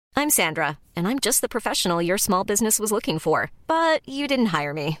I'm Sandra, and I'm just the professional your small business was looking for. But you didn't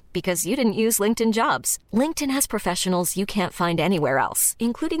hire me because you didn't use LinkedIn Jobs. LinkedIn has professionals you can't find anywhere else,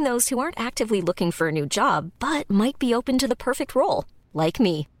 including those who aren't actively looking for a new job, but might be open to the perfect role, like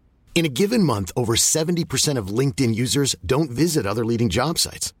me. In a given month, over 70% of LinkedIn users don't visit other leading job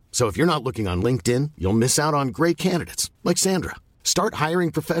sites. So if you're not looking on LinkedIn, you'll miss out on great candidates like Sandra. Start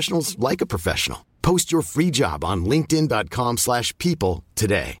hiring professionals like a professional. Post your free job on linkedin.com/people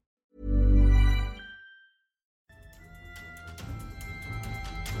today.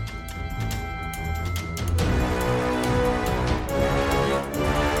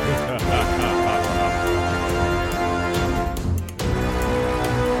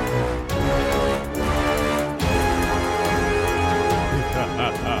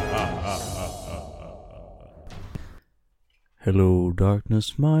 Hello,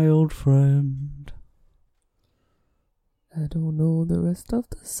 darkness, my old friend. I don't know the rest of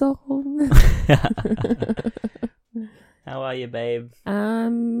the song. How are you, babe?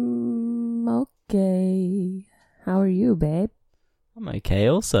 I'm okay. How are you, babe? I'm okay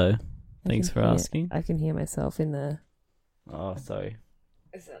also. Thanks for asking. I can hear myself in the... Oh, sorry.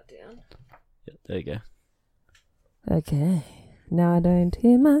 Is that down? Yeah, there you go. Okay. Now I don't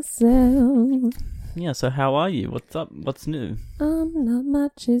hear myself. Yeah, so how are you? What's up? What's new? Not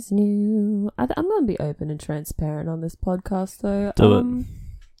much is new. I'm going to be open and transparent on this podcast, though. Do it.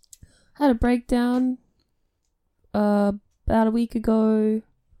 Had a breakdown about a week ago.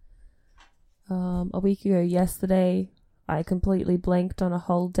 A week ago yesterday, I completely blanked on a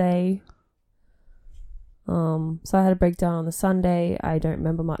whole day. So I had a breakdown on the Sunday. I don't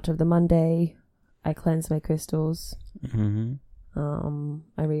remember much of the Monday. I cleansed my crystals. Mm-hmm.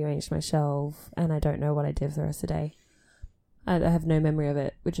 I rearranged my shelf, and I don't know what I did for the rest of the day. I have no memory of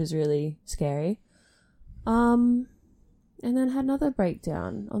it, which is really scary. And then had another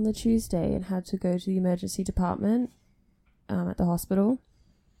breakdown on the Tuesday and had to go to the emergency department at the hospital.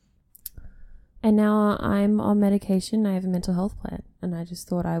 And now I'm on medication. I have a mental health plan, and I just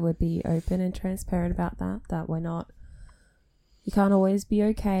thought I would be open and transparent about that we're not... You can't always be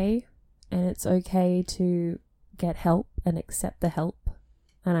okay, and it's okay to get help and accept the help.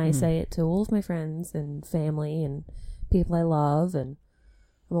 And I say it to all of my friends and family and people I love, and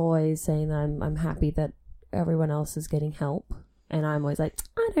I'm always saying that I'm happy that everyone else is getting help, and I'm always like,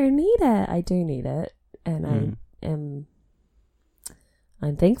 I don't need it. I do need it, and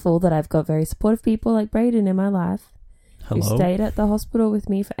I'm thankful that I've got very supportive people like Brayden in my life. Hello? Who stayed at the hospital with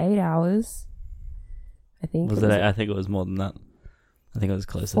me for 8 hours. I think I think it was more than that. I think it was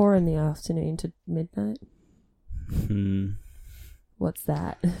closer. 4 in the afternoon to midnight. What's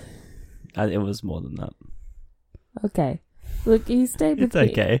that? It was more than that. Okay. Look, he stayed with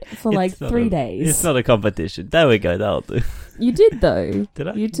It's okay. me for like 3 days. It's not a competition. There we go. That'll do. You did, though. Did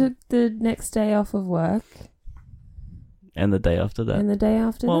I? You took the next day off of work. And the day after that. And the day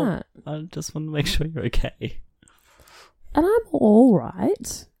after that. I just want to make sure you're okay. And I'm all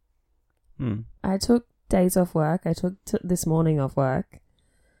right. I I took days off work. I took this morning off work.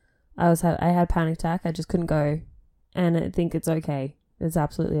 I had a panic attack. I just couldn't go. And I think it's okay. It's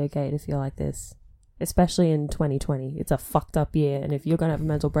absolutely okay to feel like this. Especially in 2020. It's a fucked up year. And if you're going to have a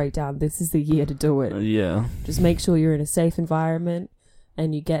mental breakdown, this is the year to do it. Yeah. Just make sure you're in a safe environment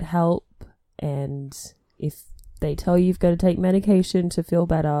and you get help. And if they tell you you've got to take medication to feel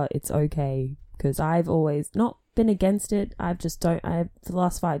better, it's okay. Because I've always not been against it. For the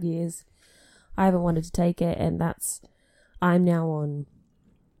last 5 years, I haven't wanted to take it. And I'm now on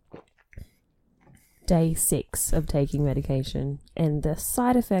day 6 of taking medication, and the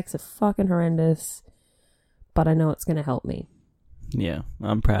side effects are fucking horrendous, but I know it's going to help me. Yeah,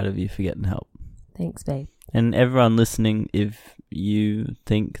 I'm proud of you for getting help. Thanks, babe. And everyone listening, if you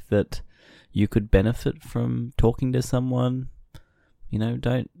think that you could benefit from talking to someone,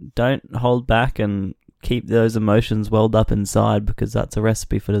 don't hold back and keep those emotions welled up inside, because that's a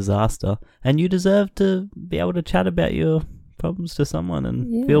recipe for disaster. And you deserve to be able to chat about your problems to someone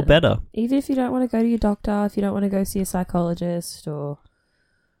and feel better. Even if you don't want to go to your doctor, if you don't want to go see a psychologist, or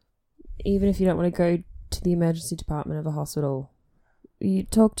even if you don't want to go to the emergency department of a hospital, you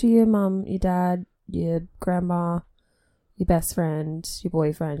talk to your mum, your dad, your grandma, your best friend, your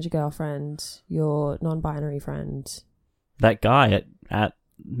boyfriend, your girlfriend, your non-binary friend. That guy at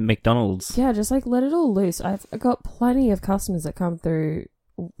McDonald's. Yeah, just like let it all loose. I've got plenty of customers that come through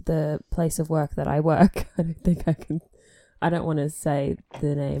the place of work that I work. I don't want to say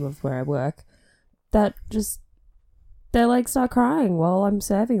the name of where I work. They like start crying while I'm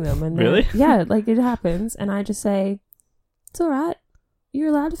serving them. And really? Yeah, like it happens. And I just say, it's all right. You're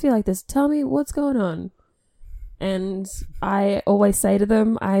allowed to feel like this. Tell me what's going on. And I always say to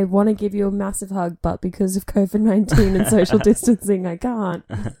them, I want to give you a massive hug, but because of COVID-19 and social distancing, I can't.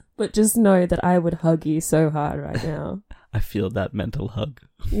 But just know that I would hug you so hard right now. I feel that mental hug.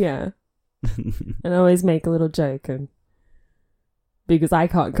 Yeah. And I always make a little joke because I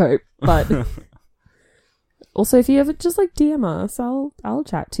can't cope. But also, if you ever just like DM us, I'll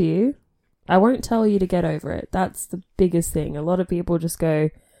chat to you. I won't tell you to get over it. That's the biggest thing. A lot of people just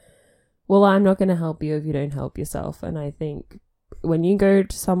go, well, I'm not going to help you if you don't help yourself. And I think when you go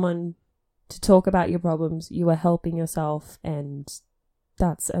to someone to talk about your problems, you are helping yourself, and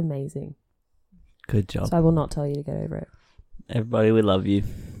that's amazing. Good job. So I will not tell you to get over it. Everybody, we love you.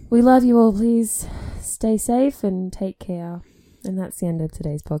 We love you all. Please stay safe and take care. And that's the end of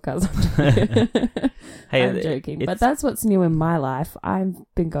today's podcast. Hey, I'm joking. But that's what's new in my life. I've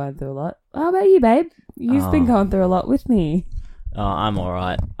been going through a lot. How about you, babe? You've been going through a lot with me. Oh, I'm all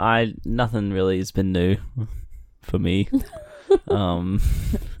right. Nothing really has been new for me.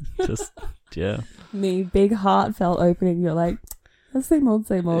 Just yeah. Me, big heartfelt opening. You're like, the same old,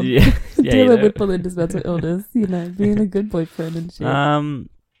 same old. Yeah, Dealing with Belinda's mental illness. Being a good boyfriend and shit.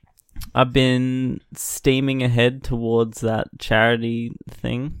 I've been steaming ahead towards that charity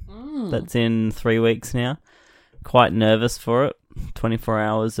thing that's in 3 weeks now. Quite nervous for it. 24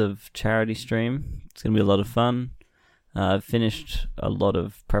 hours of charity stream. It's going to be a lot of fun. I've finished a lot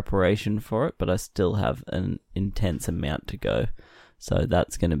of preparation for it, but I still have an intense amount to go. So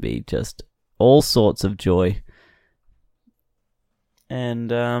that's going to be just all sorts of joy.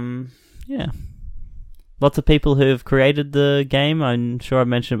 And, yeah. Lots of people who have created the game. I'm sure I've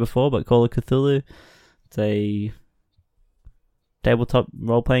mentioned it before, but Call of Cthulhu. It's a tabletop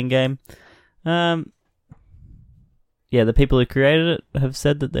role-playing game. Yeah, the people who created it have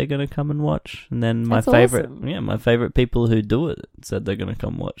said that they're going to come and watch. And then my favorite people who do it said they're going to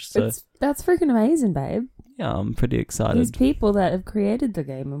come watch. So that's freaking amazing, babe. Yeah, I'm pretty excited. These people that have created the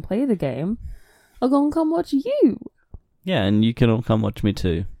game and play the game are going to come watch you. Yeah, and you can all come watch me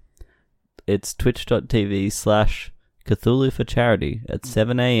too. It's twitch.tv/Cthulhu for Charity at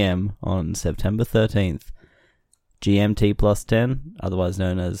 7 a.m. on September 13th. GMT plus 10, otherwise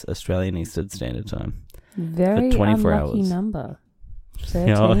known as Australian Eastern Standard Time. Very for 24 unlucky hours. Number.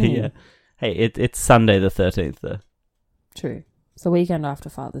 13. Oh, yeah. Hey, it's Sunday the 13th, though. True. It's the weekend after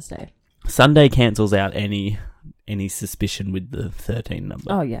Father's Day. Sunday cancels out any suspicion with the 13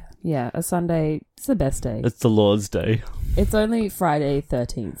 number. Oh, yeah. Yeah, a Sunday, it's the best day. It's the Lord's Day. It's only Friday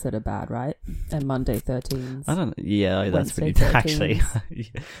 13th that are bad, right? And Monday 13th. I don't know. Yeah, that's Wednesday pretty... 13th. Actually,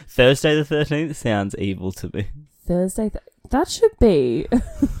 Thursday the 13th sounds evil to me. Thursday... that should be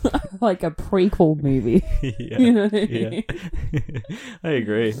like a prequel movie. Yeah. You know what I mean? Yeah. I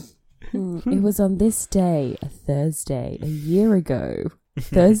agree. It was on this day, a Thursday, a year ago,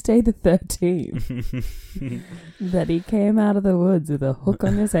 Thursday the 13th, that he came out of the woods with a hook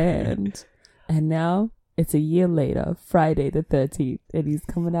on his hand. And now it's a year later, Friday the 13th, and he's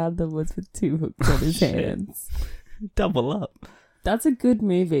coming out of the woods with 2 hooks on his hands. Double up. That's a good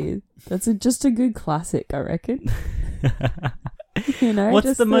movie. That's just a good classic, I reckon. You know,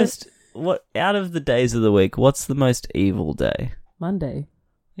 what's the most... What out of the days of the week, what's the most evil day? Monday.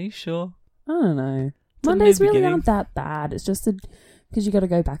 Are you sure? I don't know. It's a Mondays new really beginning. aren't that bad. It's just because you got to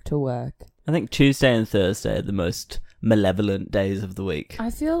go back to work. I think Tuesday and Thursday are the most malevolent days of the week.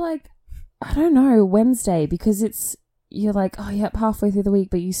 I feel like, I don't know, Wednesday, because you're like, oh, yep, halfway through the week,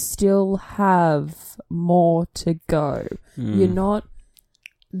 but you still have more to go. You're not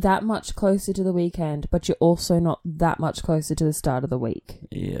that much closer to the weekend, but you're also not that much closer to the start of the week.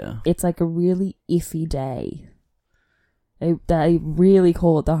 Yeah. It's like a really iffy day. They really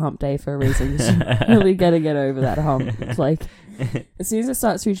call it the hump day for a reason. You really got to get over that hump. It's like, as soon as it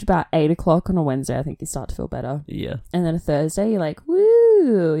starts to reach about 8 o'clock on a Wednesday, I think you start to feel better. Yeah. And then a Thursday, you're like,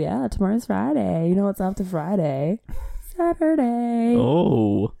 woo, yeah, tomorrow's Friday. You know what's after Friday? Saturday.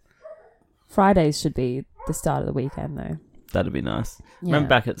 Oh. Fridays should be the start of the weekend, though. That'd be nice. Yeah. Remember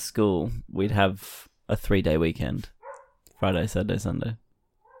back at school, we'd have a 3-day weekend. Friday, Saturday, Sunday.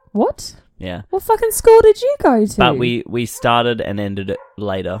 What? Yeah. What fucking school did you go to? But we started and ended it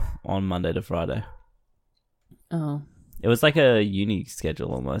later on Monday to Friday. Oh. It was like a uni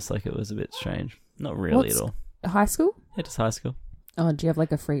schedule almost. Like it was a bit strange. Not really at all. High school? Yeah, just high school. Oh, do you have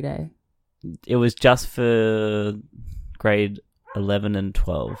like a free day? It was just for grade 11 and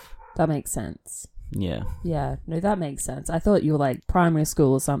 12. That makes sense. Yeah. Yeah, no, that makes sense. I thought you were like primary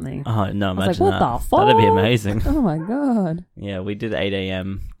school or something. Oh, no, I was like, imagine what that. the fuck? That'd be amazing. Oh my god. Yeah, we did 8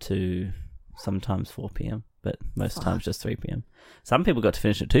 a.m. to sometimes 4 p.m., but most times just 3 p.m. Some people got to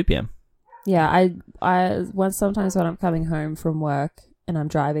finish at 2 p.m. Yeah, sometimes when I'm coming home from work and I'm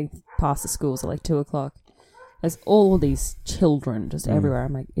driving past the schools at like 2 o'clock, There's all these children just everywhere.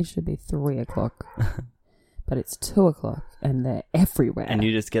 I'm like, it should be 3 o'clock. But it's 2 o'clock and they're everywhere. And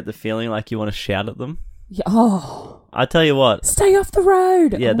you just get the feeling like you want to shout at them. Yeah, oh. I tell you what. Stay off the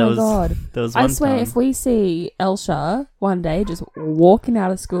road. Yeah, oh my God. There was one I swear, time. if we see Elsha one day just walking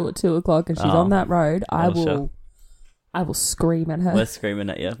out of school at 2 o'clock and she's on that road, I will scream at her. We're screaming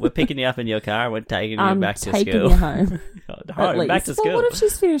at you. We're picking you up in your car and we're taking you back to school. I'm taking you home. Home, back to school. Well, what if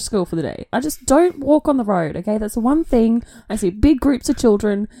she's finished school for the day? I just don't walk on the road, okay? That's the one thing. I see big groups of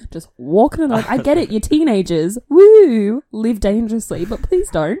children just walking along. I get it, you're teenagers. Woo! Live dangerously, but please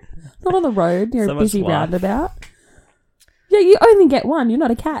don't. Not on the road near So a busy much life. roundabout. Yeah, you only get one. You're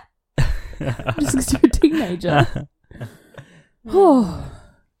not a cat. Just because you're a teenager. Oh.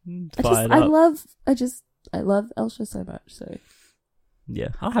 I love Elsha so much, so... Yeah.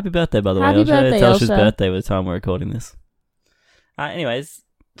 Oh, happy birthday, by the way. Happy birthday, It's Elsha's Elsha. birthday by the time we're recording this. Anyways,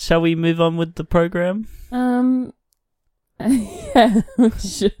 shall we move on with the program? Yeah, we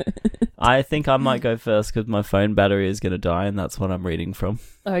should. I think I might go first because my phone battery is going to die, and that's what I'm reading from.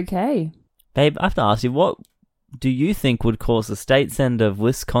 Okay. Babe, I have to ask you, what do you think would cause the state senator of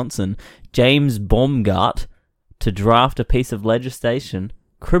Wisconsin, James Baumgart, to draft a piece of legislation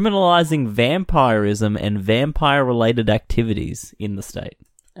criminalizing vampirism and vampire-related activities in the state?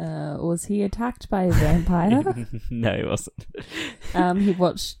 Was he attacked by a vampire? No, he wasn't. He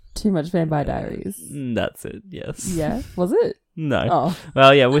watched too much Vampire Diaries. That's it, yes. Yeah, was it? No. Oh.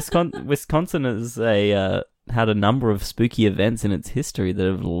 Well, yeah, Wisconsin has had a number of spooky events in its history that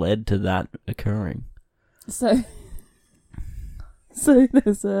have led to that occurring. So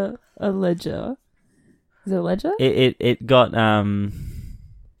there's a ledger. Is it a ledger? It got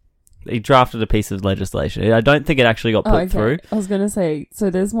he drafted a piece of legislation. I don't think it actually got put through. I was going to say,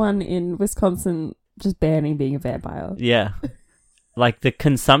 so there's one in Wisconsin just banning being a vampire. Yeah. Like the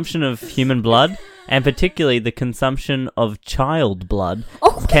consumption of human blood, and particularly the consumption of child blood,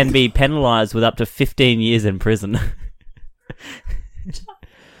 can be penalised with up to 15 years in prison.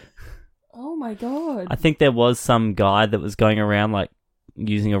 Oh my God. I think there was some guy that was going around like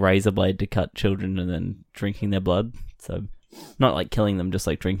using a razor blade to cut children and then drinking their blood. So not like killing them, just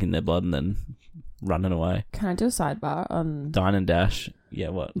like drinking their blood and then running away. Can I do a sidebar on Dine and Dash. Yeah,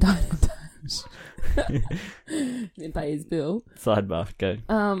 what? Dine and Dash? Didn't pay his bill. Sidebar,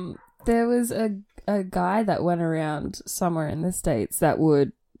 go. There was a guy that went around somewhere in the States that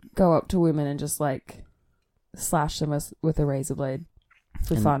would go up to women and just like slash them with a razor blade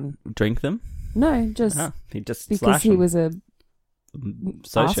for fun. Drink them? No, just he just because slashed he them. was a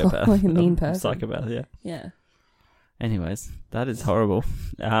Sociopath. asshole, like a mean person. Psychopath, yeah. Yeah. Anyways, that is horrible.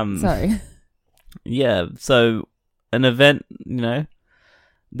 Sorry. Yeah, so an event,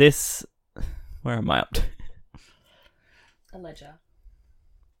 this... Where am I up to? A ledger.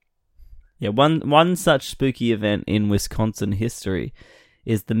 Yeah, one such spooky event in Wisconsin history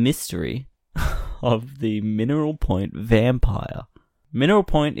is the mystery of the Mineral Point vampire. Mineral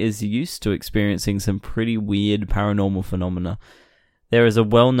Point is used to experiencing some pretty weird paranormal phenomena. There is a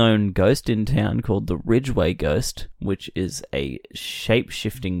well-known ghost in town called the Ridgeway Ghost, which is a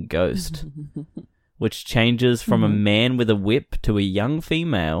shape-shifting ghost, which changes from a man with a whip to a young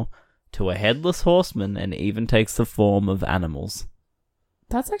female to a headless horseman and even takes the form of animals.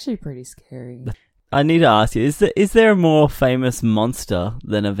 That's actually pretty scary. I need to ask you, is there a more famous monster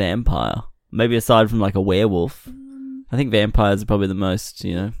than a vampire? Maybe aside from like a werewolf. I think vampires are probably the most,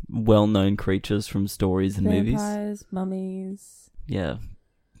 well-known creatures from stories and movies. Vampires, mummies. Yeah.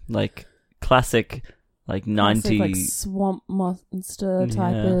 Like classic, like 90s. Like swamp monster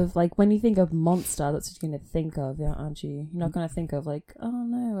type of, like when you think of monster, that's what you're going to think of, aren't you? You're not going to think of like, oh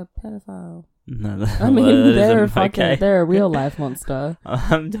no, a pedophile. No, I mean, they're okay. They're a real life monster.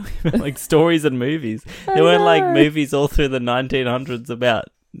 I'm talking about like stories and movies. There weren't like movies all through the 1900s about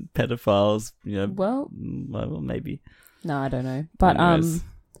pedophiles, Well, maybe. No, I don't know. But, Anyways.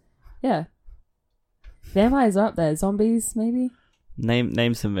 yeah. Vampires are up there. Zombies, maybe?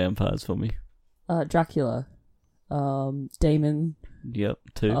 Name some vampires for me. Dracula. Damon. Yep,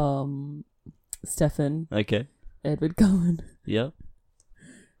 two. Stefan. Okay. Edward Cullen. Yep.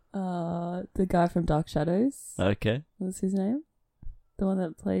 The guy from Dark Shadows. Okay. What's his name? The one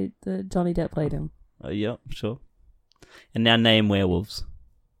that played Johnny Depp played him. Yep, sure. And now name werewolves.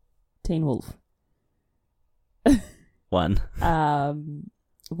 Teen Wolf. One.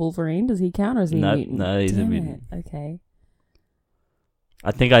 Wolverine, does he count or is he a mutant? No, he's a Damn mutant. it. Okay.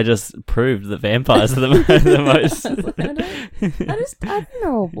 I think I just proved that vampires are the most. I don't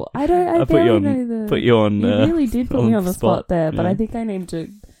know. I barely know the... Put you on. You really did put me on the spot there, but yeah. I think I named a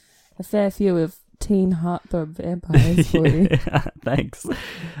fair few of teen heartthrob vampires for you. Thanks.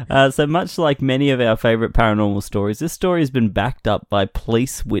 So much like many of our favourite paranormal stories, this story has been backed up by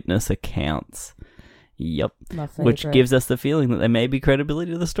police witness accounts. Yep. Which gives us the feeling that there may be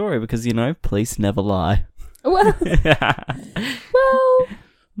credibility to the story because, police never lie. Well,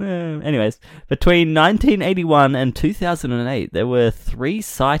 anyways, between 1981 and 2008, there were 3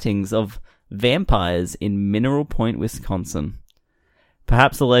 sightings of vampires in Mineral Point, Wisconsin.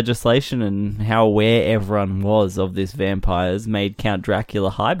 Perhaps the legislation and how aware everyone was of this vampires made Count Dracula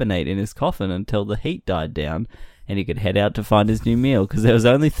hibernate in his coffin until the heat died down and he could head out to find his new meal, because there was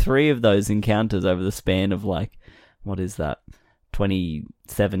only 3 of those encounters over the span of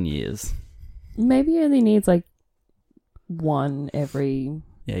 27 years. Maybe he only needs one every...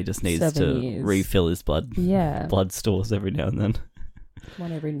 Yeah, he just needs to years. refill his blood stores every now and then.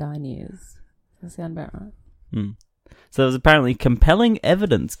 One every 9 years. That sounds about right. So there was apparently compelling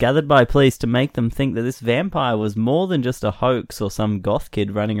evidence gathered by police to make them think that this vampire was more than just a hoax or some goth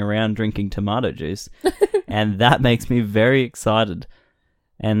kid running around drinking tomato juice. And that makes me very excited.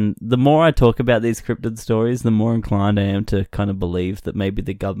 And the more I talk about these cryptid stories, the more inclined I am to kind of believe that maybe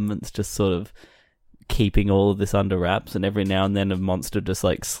the government's just sort of keeping all of this under wraps, and every now and then a monster just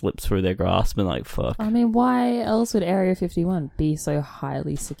slips through their grasp and fuck. I mean, why else would Area 51 be so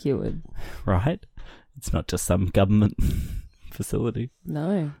highly secured? Right? It's not just some government facility.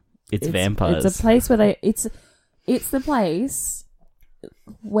 No. It's vampires. It's a place where it's the place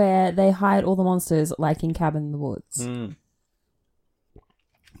where they hide all the monsters, like in Cabin in the Woods.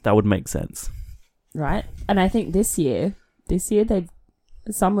 That would make sense. Right? And I think this year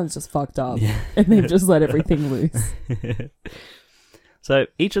someone's just fucked up and they've just let everything loose. So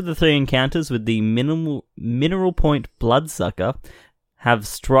each of the 3 encounters with the Mineral Point bloodsucker have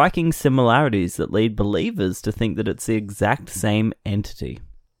striking similarities that lead believers to think that it's the exact same entity.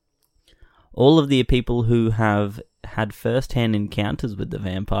 All of the people who have had first-hand encounters with the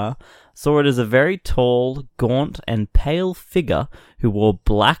vampire saw it as a very tall, gaunt, and pale figure who wore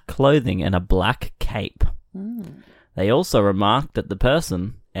black clothing and a black cape. They also remarked that the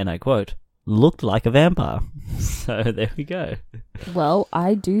person, and I quote, looked like a vampire. So there we go. Well,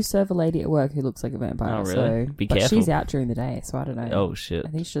 I do serve a lady at work who looks like a vampire. Oh, really? So, Be but careful. she's out during the day, so I don't know. Oh, shit. I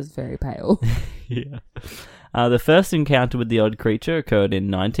think she's just very pale. Yeah. The first encounter with the odd creature occurred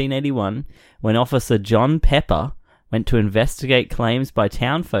in 1981 when Officer John Pepper went to investigate claims by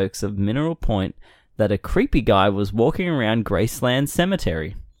town folks of Mineral Point that a creepy guy was walking around Graceland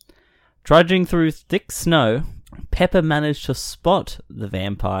Cemetery. Trudging through thick snow, Pepper managed to spot the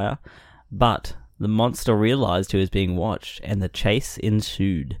vampire, but the monster realized he was being watched, and the chase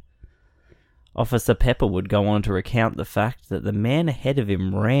ensued. Officer Pepper would go on to recount the fact that the man ahead of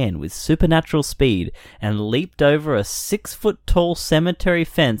him ran with supernatural speed and leaped over a 6-foot-tall cemetery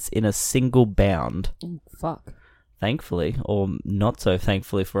fence in a single bound. Fuck. Thankfully, or not so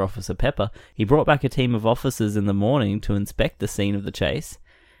thankfully for Officer Pepper, he brought back a team of officers in the morning to inspect the scene of the chase,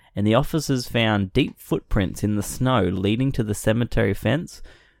 and the officers found deep footprints in the snow leading to the cemetery fence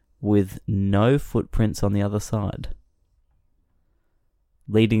with no footprints on the other side,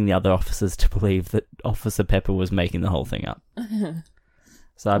 leading the other officers to believe that Officer Pepper was making the whole thing up.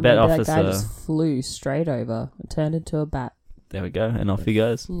 So I bet Officer... That guy just flew straight over and turned into a bat. There we go, and off he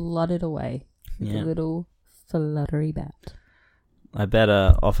goes. Flooded away with a little fluttery bat. I bet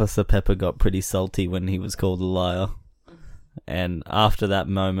Officer Pepper got pretty salty when he was called a liar. And after that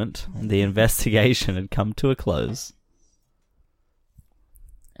moment, the investigation had come to a close.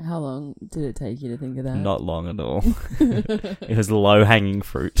 How long did it take you to think of that? Not long at all. It was low-hanging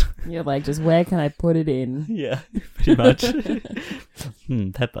fruit. You're like, just where can I put it in? Yeah, pretty much.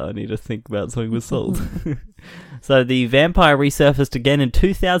 Pepper, I need to think about something with salt. So the vampire resurfaced again in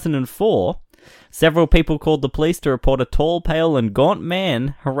 2004. Several people called the police to report a tall, pale, and gaunt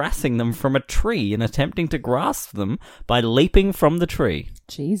man harassing them from a tree and attempting to grasp them by leaping from the tree.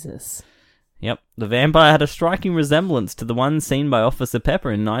 Jesus. Yep, the vampire had a striking resemblance to the one seen by Officer Pepper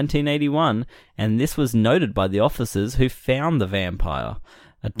in 1981, and this was noted by the officers who found the vampire.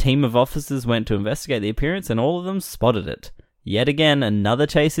 A team of officers went to investigate the appearance, and all of them spotted it. Yet again, another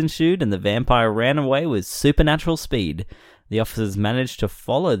chase ensued, and the vampire ran away with supernatural speed. The officers managed to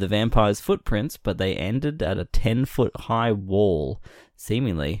follow the vampire's footprints, but they ended at a 10-foot-high wall.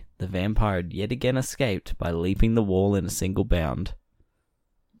 Seemingly, the vampire had yet again escaped by leaping the wall in a single bound.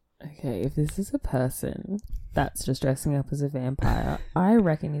 Okay, if this is a person that's just dressing up as a vampire, I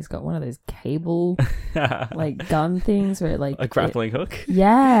reckon he's got one of those cable, gun things where a grappling hook?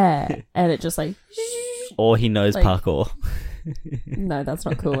 Yeah, and it just Or he knows parkour. No, that's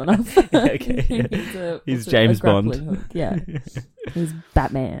not cool enough. Okay, yeah. He's James Bond. Hook. Yeah, he's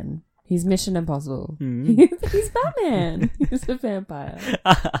Batman. He's Mission Impossible. Mm. He's Batman. He's a vampire.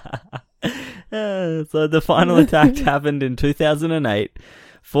 So the final attack happened in 2008,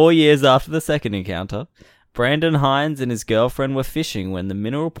 4 years after the second encounter. Brandon Hines and his girlfriend were fishing when the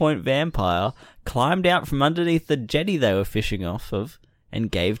Mineral Point vampire climbed out from underneath the jetty they were fishing off of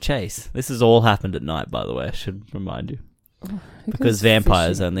and gave chase. This has all happened at night, by the way, I should remind you. Because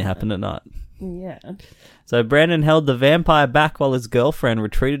vampires only happen at night. Yeah. So Brandon held the vampire back while his girlfriend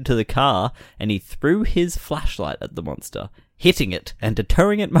retreated to the car, and he threw his flashlight at the monster, hitting it and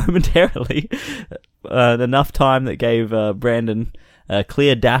deterring it momentarily. Enough time that gave Brandon a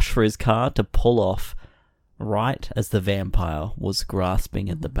clear dash for his car to pull off right as the vampire was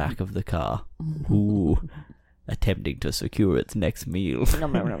grasping at the back of the car. Ooh. Attempting to secure its next meal.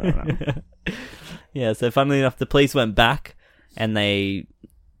 Yeah, so funnily enough, the police went back and they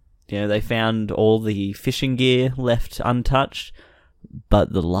found all the fishing gear left untouched,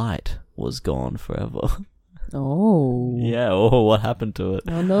 but the light was gone forever. Oh. Yeah, oh, what happened to it?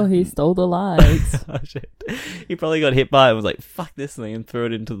 Oh no, he stole the lights. Oh, shit. He probably got hit by it and was like, fuck this thing, and threw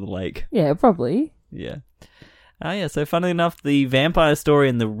it into the lake. Yeah, probably. Yeah. So funnily enough, the vampire story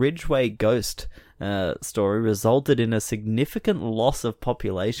and the Ridgeway ghost story resulted in a significant loss of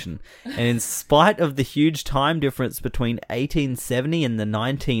population. And in spite of the huge time difference between 1870 and the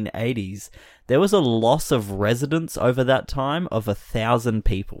 1980s, there was a loss of residents over that time of 1,000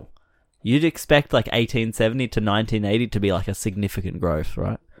 people. You'd expect like 1870 to 1980 to be like a significant growth,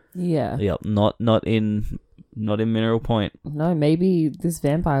 right? Yeah. Yep, not in Mineral Point. No, maybe this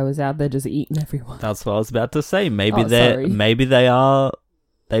vampire was out there just eating everyone. That's what I was about to say. They've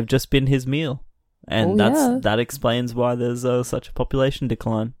just been his meal. And that explains why there's such a population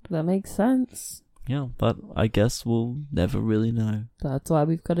decline. That makes sense. Yeah, but I guess we'll never really know. That's why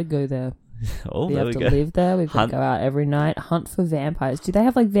we've got to go there. Oh, we there have we to go. live there. We've got to go out every night, hunt for vampires. Do they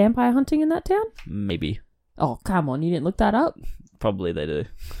have like vampire hunting in that town? Maybe. Oh, come on. You didn't look that up? Probably they do.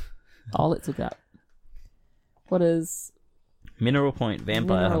 Oh, let's look up. What is Mineral Point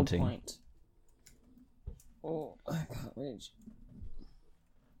vampire hunting? Point. Oh, I can't reach.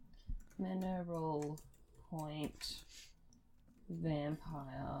 Mineral Point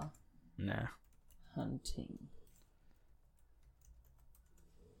vampire hunting.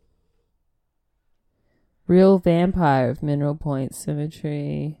 Real vampire of Mineral Point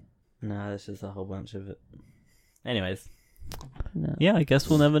Cemetery. No, there's just a whole bunch of it. Anyways. No. Yeah, I guess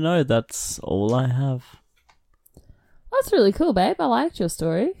we'll never know. That's all I have. That's really cool, babe. I liked your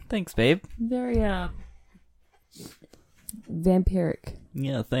story. Thanks, babe. Very, vampiric.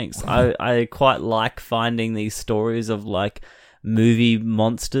 Yeah, thanks. I quite like finding these stories of, like, movie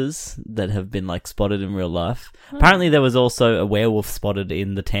monsters that have been, like, spotted in real life. Apparently there was also a werewolf spotted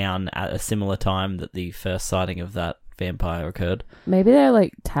in the town at a similar time that the first sighting of that vampire occurred. Maybe they're,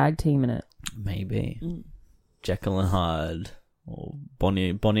 like, tag teaming it. Maybe. Jekyll and Hyde. Or Bonnie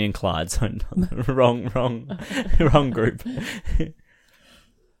and Clyde. So wrong group.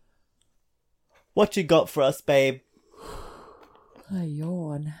 What you got for us, babe? I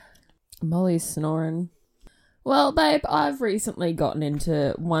yawn. Molly's snoring. Well, babe, I've recently gotten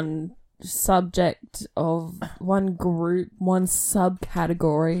into one subject of one group, one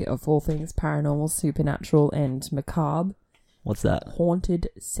subcategory of all things paranormal, supernatural, and macabre. What's that? Haunted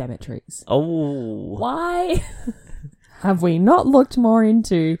cemeteries. Oh. Why have we not looked more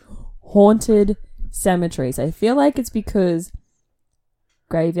into haunted cemeteries? I feel like it's because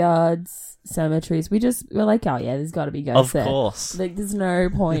graveyards, cemeteries, we're like, oh yeah, there's got to be ghosts there. Of course. Like, there's no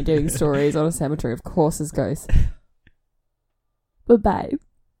point doing stories on a cemetery. Of course there's ghosts. But babe,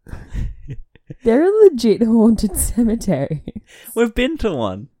 there are legit haunted cemeteries. We've been to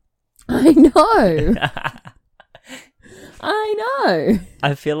one. I know. I know.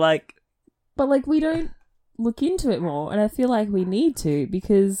 I feel like... But, like, we don't look into it more, and I feel like we need to,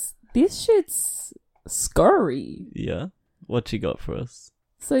 because this shit's scary. Yeah? What you got for us?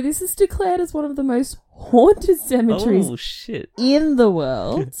 So this is declared as one of the most haunted cemeteries in the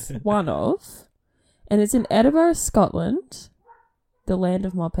world. One of. And it's in Edinburgh, Scotland. The land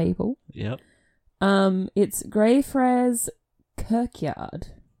of my people. Yep. It's Greyfriars Kirkyard.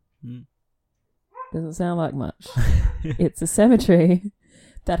 Doesn't sound like much. It's a cemetery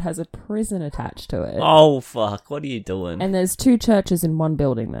that has a prison attached to it. Oh, fuck. What are you doing? And there's 2 churches in one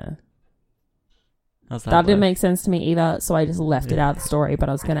building there. How's That didn't make sense to me either, so I just left it out of the story, but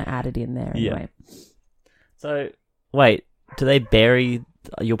I was going to add it in there anyway. Yeah. So, wait, do they bury...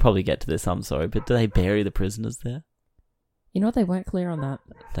 You'll probably get to this, I'm sorry, but do they bury the prisoners there? You know what? They weren't clear on that.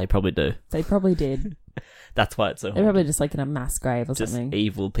 They probably do. They probably did. That's why it's so They're probably just like in a mass grave or just something.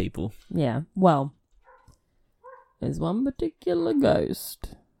 evil people. Yeah. Well, there's one particular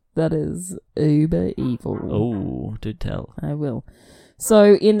ghost that is uber evil. Oh, do tell. I will.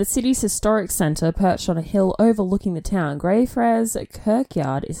 So, in the city's historic centre, perched on a hill overlooking the town, Greyfriars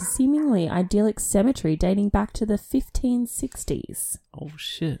Kirkyard is a seemingly idyllic cemetery dating back to the 1560s. Oh,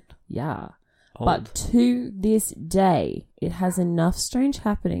 shit. Yeah. Old. But to this day, it has enough strange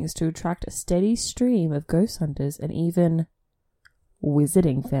happenings to attract a steady stream of ghost hunters and even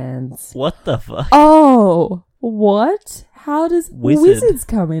wizarding fans. What the fuck? Oh, what? How does Wizard. wizards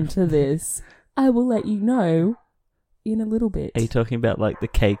come into this? I will let you know in a little bit. Are you talking about like the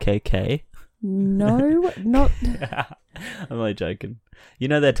KKK? No, not... I'm only joking. You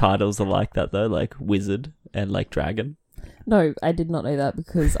know their titles are like that though, like wizard and like dragon. No, I did not know that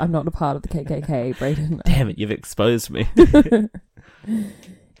because I'm not a part of the KKK, Brayden. Damn it, you've exposed me.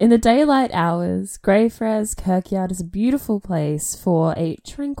 In the daylight hours, Greyfriars Kirkyard is a beautiful place for a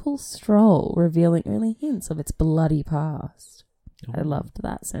tranquil stroll, revealing early hints of its bloody past. I loved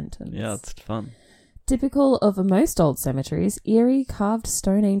that sentence. Yeah, it's fun. Typical of most old cemeteries, eerie carved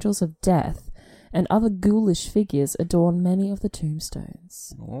stone angels of death and other ghoulish figures adorn many of the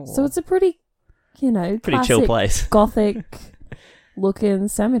tombstones. Oh. So it's a pretty, pretty classic chill place. Gothic looking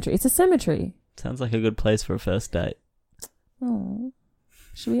cemetery. It's a cemetery. Sounds like a good place for a first date. Oh.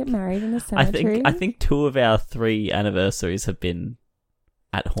 Should we get married in a cemetery? I think 2 of our 3 anniversaries have been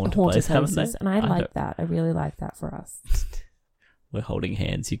at haunted place, haven't they? And I like that. I really like that for us. We're holding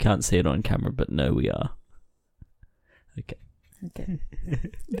hands. You can't see it on camera, but no, we are. Okay.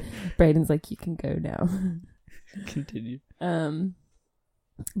 Brayden's like, you can go now. Continue.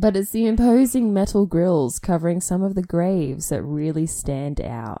 But it's the imposing metal grills covering some of the graves that really stand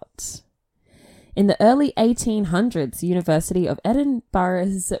out. In the early 1800s, the University of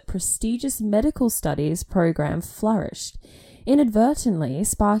Edinburgh's prestigious medical studies program flourished, inadvertently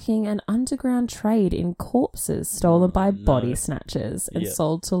sparking an underground trade in corpses stolen by body snatchers and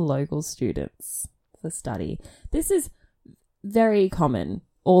sold to local students for study. This is very common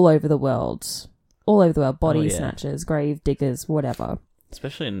all over the world. Body snatchers, grave diggers, whatever.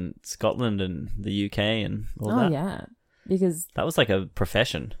 Especially in Scotland and the UK and all that. Oh, yeah. Because... that was like a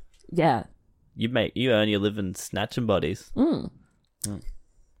profession. Yeah. You earn your living snatching bodies.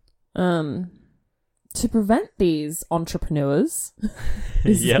 To prevent these entrepreneurs,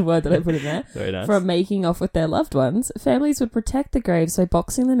 this is the word that I put in there, Very nice. from making off with their loved ones, families would protect the graves by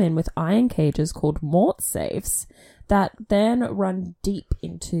boxing them in with iron cages called mort safes that then run deep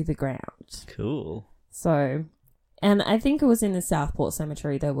into the ground. Cool. So, and I think it was in the Southport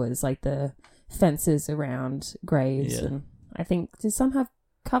Cemetery there was like the fences around graves, and I think, did some have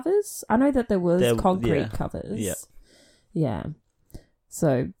covers? I know that there was concrete covers. Yeah. Yeah.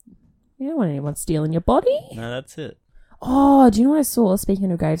 So, you don't want anyone stealing your body. No, that's it. Oh, do you know what I saw?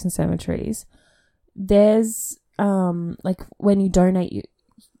 Speaking of graves and cemeteries, there's like when you donate,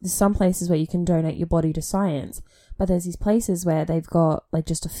 there's some places where you can donate your body to science, but there's these places where they've got like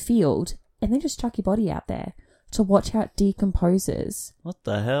just a field and they just chuck your body out there to watch how it decomposes. What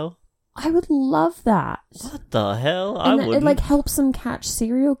the hell? I would love that. What the hell? And I wouldn't. It like helps them catch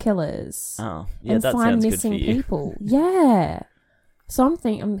serial killers. Oh, yeah, and that find sounds missing good for you. people. Yeah. So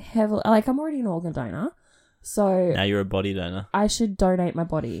I'm heavily I'm already an organ donor, so Now you're a body donor. I should donate my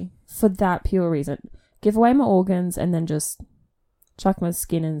body for that pure reason. Give away my organs and then just chuck my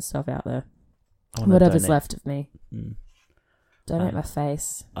skin and stuff out there. Whatever's left of me. Donate my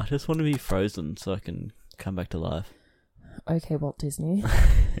face. I just want to be frozen so I can come back to life. Okay, Walt Disney.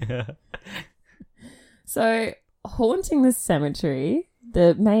 So, haunting the cemetery,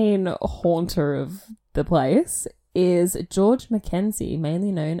 the main haunter of the place is George Mackenzie,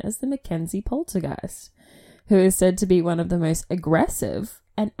 mainly known as the Mackenzie Poltergeist, who is said to be one of the most aggressive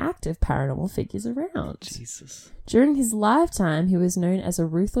and active paranormal figures around. Jesus. During his lifetime, he was known as a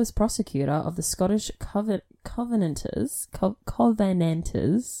ruthless prosecutor of the Scottish Covenanters.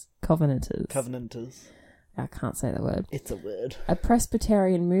 I can't say that word. It's a word. A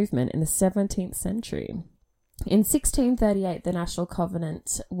Presbyterian movement in the 17th century. In 1638, the National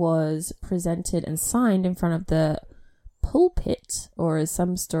Covenant was presented and signed in front of the pulpit, or as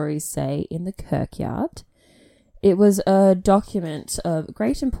some stories say, in the kirkyard. It was a document of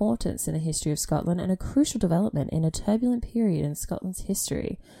great importance in the history of Scotland and a crucial development in a turbulent period in Scotland's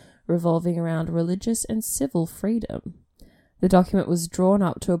history, revolving around religious and civil freedom. The document was drawn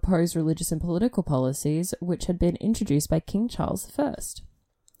up to oppose religious and political policies which had been introduced by King Charles I.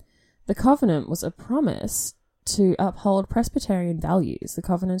 The Covenant was a promise to uphold Presbyterian values. The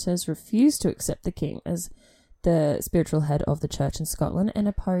Covenanters refused to accept the king as the spiritual head of the church in Scotland and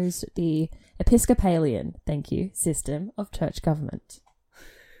opposed the Episcopalian, system of church government.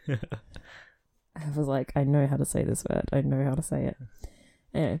 I was like, I know how to say this word. I know how to say it.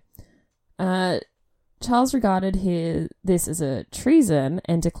 Anyway. Charles regarded this as a treason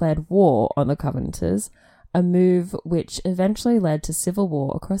and declared war on the Covenanters, a move which eventually led to civil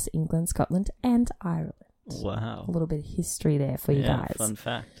war across England, Scotland, and Ireland. Wow. A little bit of history there for you guys. Fun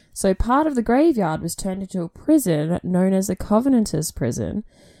fact. So part of the graveyard was turned into a prison known as the Covenanters' Prison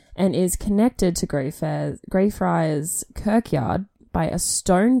and is connected to Greyfriars Kirkyard by a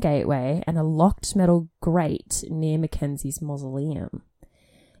stone gateway and a locked metal grate near Mackenzie's mausoleum.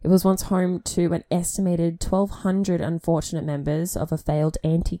 It was once home to an estimated 1,200 unfortunate members of a failed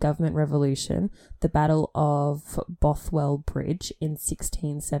anti-government revolution, the Battle of Bothwell Bridge in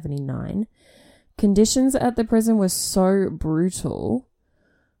 1679. Conditions at the prison were so brutal,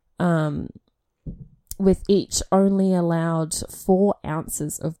 with each only allowed 4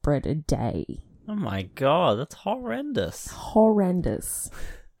 ounces of bread a day. Oh my god, that's horrendous. Horrendous.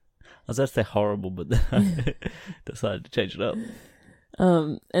 I was going to say horrible, but then I decided to change it up.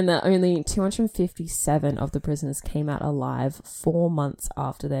 And that only 257 of the prisoners came out alive 4 months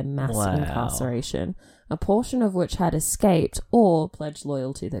after their mass incarceration, a portion of which had escaped or pledged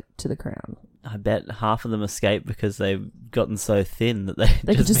loyalty to the crown. I bet half of them escaped because they've gotten so thin that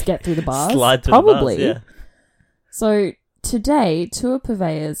they could just get through the bars. Slide through Probably. the bars, yeah. So today, tour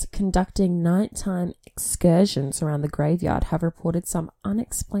purveyors conducting nighttime excursions around the graveyard have reported some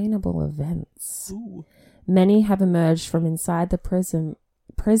unexplainable events. Ooh. Many have emerged from inside the prison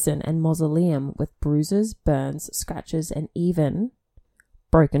and mausoleum with bruises, burns, scratches, and even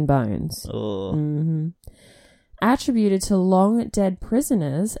broken bones. Oh. Mm-hmm. Attributed to long dead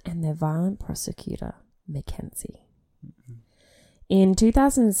prisoners and their violent prosecutor, Mackenzie. In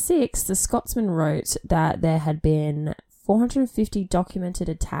 2006, the Scotsman wrote that there had been 450 documented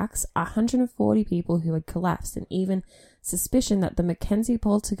attacks, 140 people who had collapsed, and even suspicion that the Mackenzie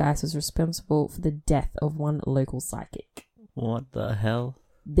poltergeist was responsible for the death of one local psychic. What the hell?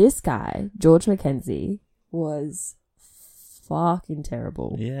 This guy, George Mackenzie, was fucking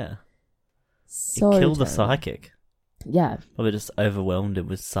terrible. Yeah. So he killed terrible. a psychic. Yeah. Probably just overwhelmed him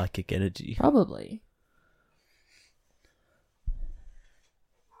with psychic energy. Probably.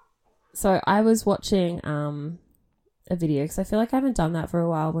 So I was watching a video, because I feel like I haven't done that for a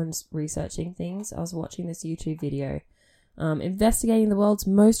while when researching things. I was watching this YouTube video investigating the world's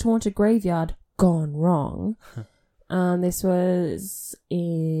most haunted graveyard gone wrong. This was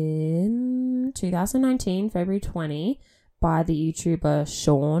in 2019, February 20, by the YouTuber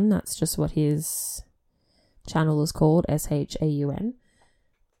Sean. That's just what his channel is called, SHAUN.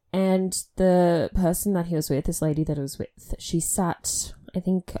 And the person that he was with, this lady that he was with, she sat, I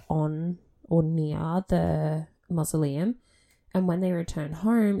think, on or near the mausoleum. And when they returned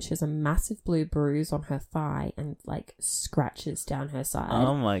home, she has a massive blue bruise on her thigh and like scratches down her side.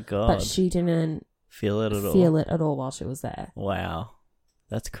 Oh my god. But she didn't feel it at all while she was there. Wow.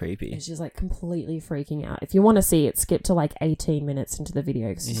 That's creepy. And she's like completely freaking out. If you want to see it, skip to like 18 minutes into the video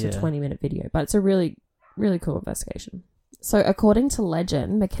because it's a 20-minute video. But it's a really, really cool investigation. So according to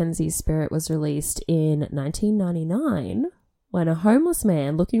legend, Mackenzie's spirit was released in 1999 when a homeless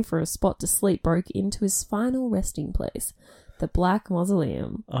man looking for a spot to sleep broke into his final resting place, the Black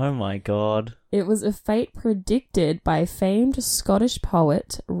Mausoleum. Oh my god. It was a fate predicted by famed Scottish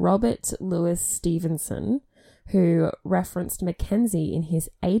poet Robert Louis Stevenson, who referenced Mackenzie in his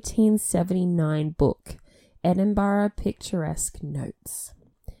 1879 book, Edinburgh Picturesque Notes.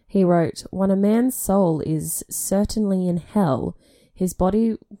 He wrote, "When a man's soul is certainly in hell, his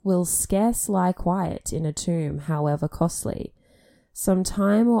body will scarce lie quiet in a tomb, however costly. Some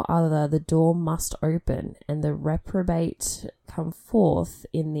time or other the door must open, and the reprobate come forth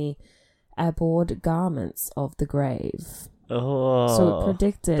in the abhorred garments of the grave." Oh, so it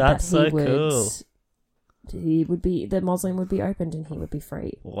predicted that's that so cool. the mausoleum would be opened and he would be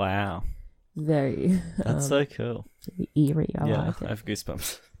free. Wow. Very That's so cool. eerie. I Yeah, like it. I have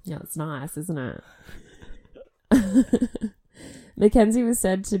goosebumps. Yeah, it's nice, isn't it? Mackenzie was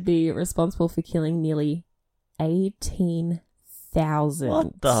said to be responsible for killing nearly 18,000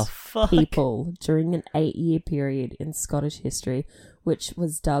 What the fuck? people during an 8-year period in Scottish history, which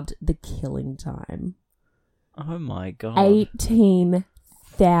was dubbed the Killing Time. Oh my god.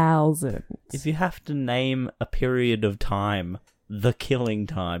 18,000. If you have to name a period of time, the killing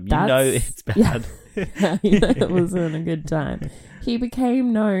time, you That's- know it's bad. Yeah, you know it wasn't a good time. He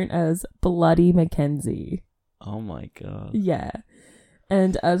became known as Bloody Mackenzie. Oh my god. Yeah.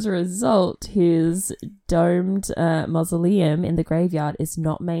 And as a result, his domed mausoleum in the graveyard is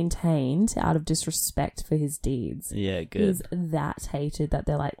not maintained out of disrespect for his deeds. Yeah, good. He's that hated that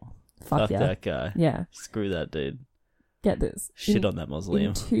they're like, fuck yeah. that guy. Yeah. Screw that dude. Get this. Shit on that mausoleum.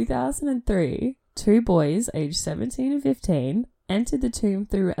 In 2003, 2 boys aged 17 and 15 entered the tomb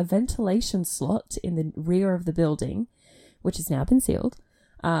through a ventilation slot in the rear of the building, which has now been sealed.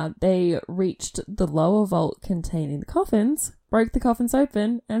 They reached the lower vault containing the coffins, broke the coffins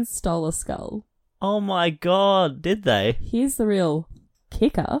open, and stole a skull. Oh my god, did they? Here's the real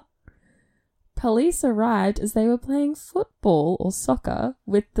kicker. Police arrived as they were playing football or soccer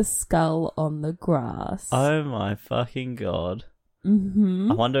with the skull on the grass. Oh my fucking god.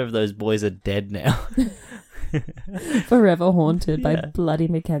 Mm-hmm. I wonder if those boys are dead now. Forever haunted by Yeah. Bloody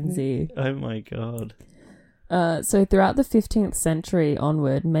Mackenzie. Oh my god. So throughout the 15th century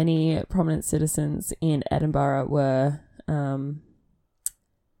onward, many prominent citizens in Edinburgh were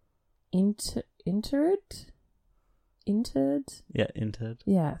interred? Yeah, interred.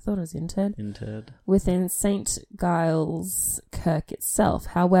 Yeah, I thought it was interred. Interred. Within St. Giles Kirk itself.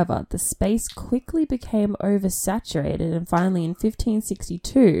 However, the space quickly became oversaturated, and finally in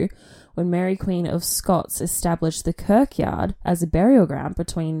 1562, when Mary Queen of Scots established the kirkyard as a burial ground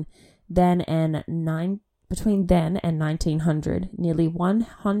between then and 1900, nearly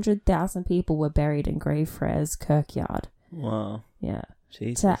 100,000 people were buried in Greyfriars Kirkyard. Wow. Yeah.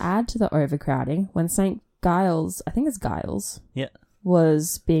 Jesus. To add to the overcrowding, when St. Giles, I think it's Giles, Yeah.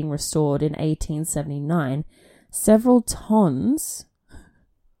 was being restored in 1879, several tons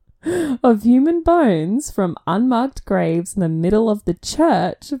of human bones from unmarked graves in the middle of the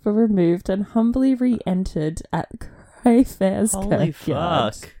church were removed and humbly re-entered at Greyfriars Holy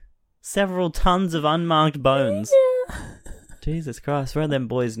Kirkyard. fuck. Several tons of unmarked bones. Yeah. Jesus Christ, where are them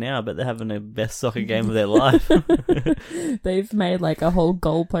boys now? But they're having the best soccer game of their life. They've made like a whole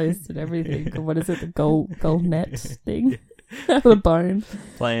goalpost and everything. What is it? The goal net thing? Out of the bone.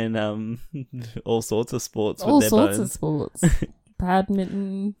 Playing all sorts of sports All with their sorts bones. of sports.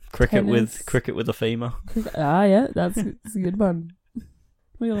 Badminton, Cricket tennis. with a femur. Ah, yeah, that's a good one.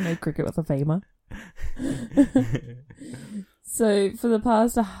 We all know cricket with a femur. So, for the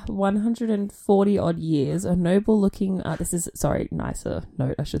past 140 odd years, a noble-looking, nicer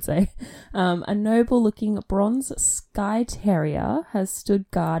note, I should say. A noble-looking bronze Skye Terrier has stood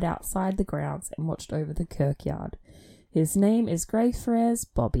guard outside the grounds and watched over the kirkyard. His name is Greyfriars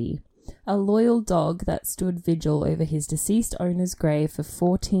Bobby, a loyal dog that stood vigil over his deceased owner's grave for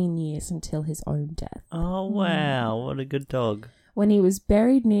 14 years until his own death. Oh, wow. What a good dog. When he was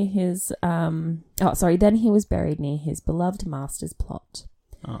buried near his, then he was buried near his beloved master's plot.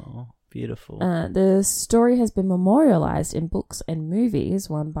 Oh, beautiful. The story has been memorialized in books and movies,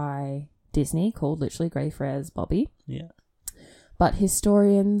 one by Disney called literally Greyfriars Bobby. Yeah. But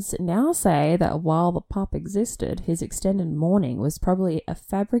historians now say that while the pup existed, his extended mourning was probably a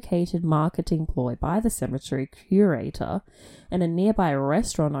fabricated marketing ploy by the cemetery curator and a nearby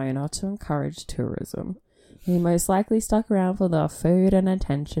restaurant owner to encourage tourism. He most likely stuck around for the food and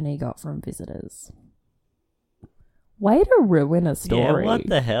attention he got from visitors. Way to ruin a story. Yeah, what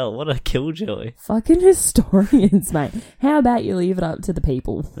the hell? What a killjoy. Fucking historians, mate. How about you leave it up to the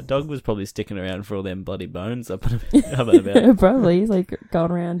people? The dog was probably sticking around for all them bloody bones up and about. Probably. He's like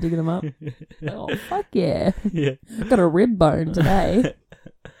going around digging them up. Oh, fuck yeah. Yeah. Got a rib bone today.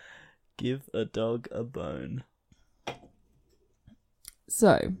 Give a dog a bone.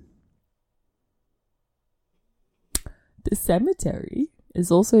 So, the cemetery is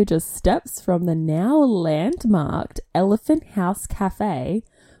also just steps from the now landmarked Elephant House Cafe,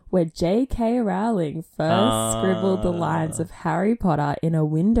 where J.K. Rowling first scribbled the lines of Harry Potter in a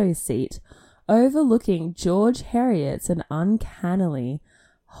window seat overlooking George Heriot's an uncannily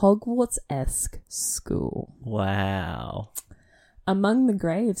Hogwarts-esque school. Wow. Among the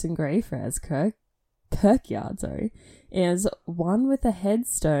graves in Greyfriars Kirkyard, is one with a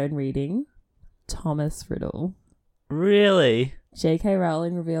headstone reading Thomas Riddle. Really? J.K.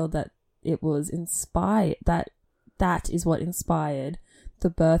 Rowling revealed that it was inspired, that is what inspired the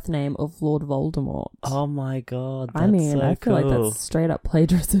birth name of Lord Voldemort. Oh my god, that's I mean, so I feel like cool. that's straight up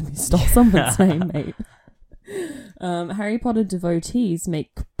plagiarism. He stole someone's name, mate. Harry Potter devotees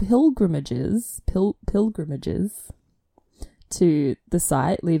make pilgrimages to the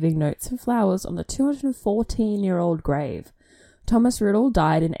site, leaving notes and flowers on the 214-year-old grave. Thomas Riddle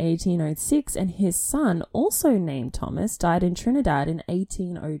died in 1806, and his son, also named Thomas, died in Trinidad in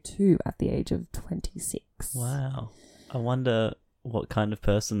 1802 at the age of 26. Wow. I wonder what kind of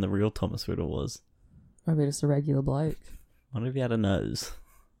person the real Thomas Riddle was. Maybe just a regular bloke. I wonder if he had a nose.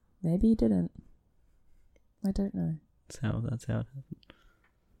 Maybe he didn't. I don't know. That's how it happened.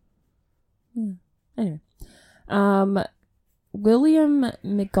 Yeah. Anyway. William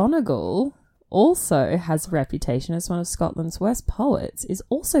McGonagall, also has a reputation as one of Scotland's worst poets, is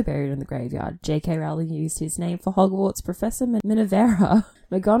also buried in the graveyard. J.K. Rowling used his name for Hogwarts Professor Minerva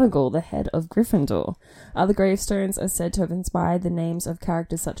McGonagall, the head of Gryffindor. Other gravestones are said to have inspired the names of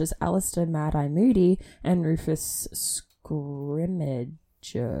characters such as Alistair Mad-Eye Moody and Rufus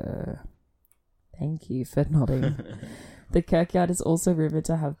Scrimmager. Thank you for nodding. The kirkyard is also rumored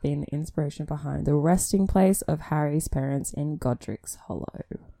to have been the inspiration behind the resting place of Harry's parents in Godric's Hollow.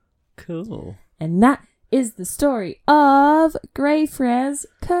 Cool. And that is the story of Greyfriars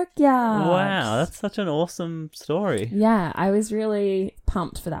Kirkyard. Wow, that's such an awesome story. Yeah, I was really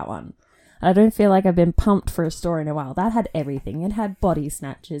pumped for that one. I don't feel like I've been pumped for a story in a while. That had everything. It had body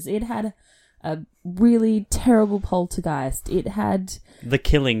snatchers. It had a really terrible poltergeist. It had The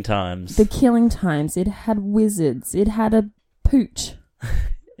Killing Times. It had wizards. It had a pooch.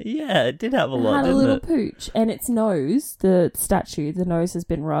 Yeah, it did have a lot, It had a didn't little it? pooch. And its nose, the statue, the nose has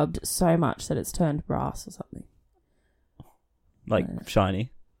been rubbed so much that it's turned brass or something. Like,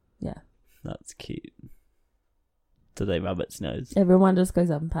 shiny. Yeah. That's cute. Do they rub its nose? Everyone just goes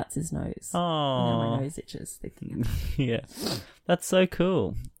up and pats his nose. And now Oh. my nose itches thinking. Yeah. That's so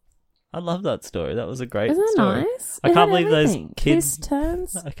cool. I love that story. That was a great Isn't that story. nice? I It can't had believe those everything. kids- Twist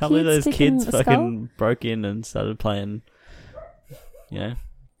turns. I can't believe those sticking kids a skull. fucking broke in and started playing,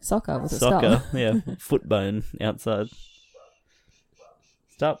 Soccer with a soccer. skull. Yeah, footbone outside.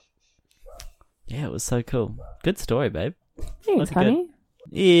 Stop. Yeah, it was so cool. Good story, babe. Thanks, That's honey.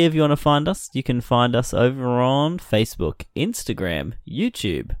 If you want to find us, you can find us over on Facebook, Instagram,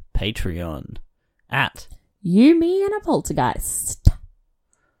 YouTube, Patreon, at. You, me, and a poltergeist.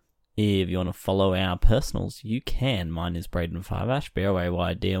 If you want to follow our personals, you can. Mine is Braden5ash,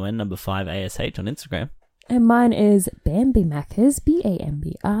 BRAYDON, number 5ASH on Instagram. And mine is Bambi Maccas,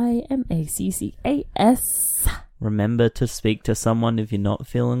 BAMBIMACCAS. Remember to speak to someone if you're not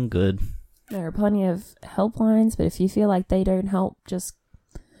feeling good. There are plenty of helplines, but if you feel like they don't help, just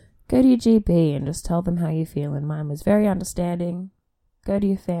go to your GP and just tell them how you feel. And mine was very understanding. Go to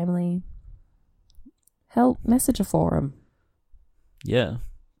your family. Help, message a forum. Yeah.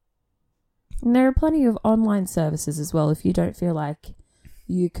 And there are plenty of online services as well if you don't feel like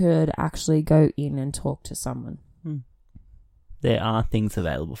you could actually go in and talk to someone. There are things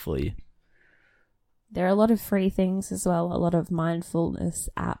available for you. There are a lot of free things as well, a lot of mindfulness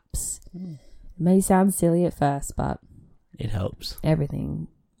apps. It may sound silly at first, but It helps. everything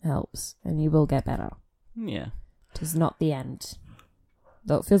helps and you will get better. Yeah. It is not the end.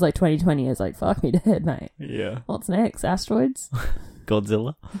 Though it feels like 2020 is like, fuck me dead, mate. Yeah. What's next? Asteroids?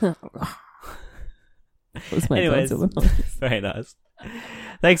 Godzilla. Was my Anyways, Godzilla noise. very nice.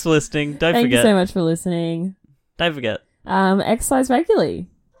 Thanks for listening. Don't Thank forget. you so much for listening. Don't forget. Exercise regularly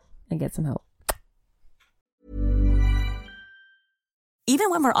and get some help. Even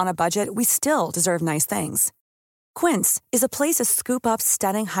when we're on a budget, we still deserve nice things. Quince is a place to scoop up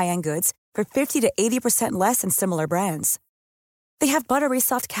stunning high-end goods for 50 to 80% less than similar brands. They have buttery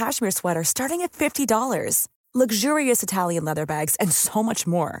soft cashmere sweaters starting at $50, luxurious Italian leather bags, and so much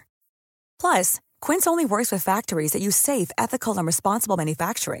more. Plus, Quince only works with factories that use safe, ethical, and responsible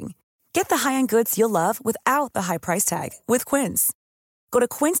manufacturing. Get the high-end goods you'll love without the high price tag with Quince. Go to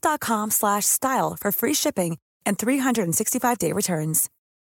quince.com/style for free shipping and 365-day returns.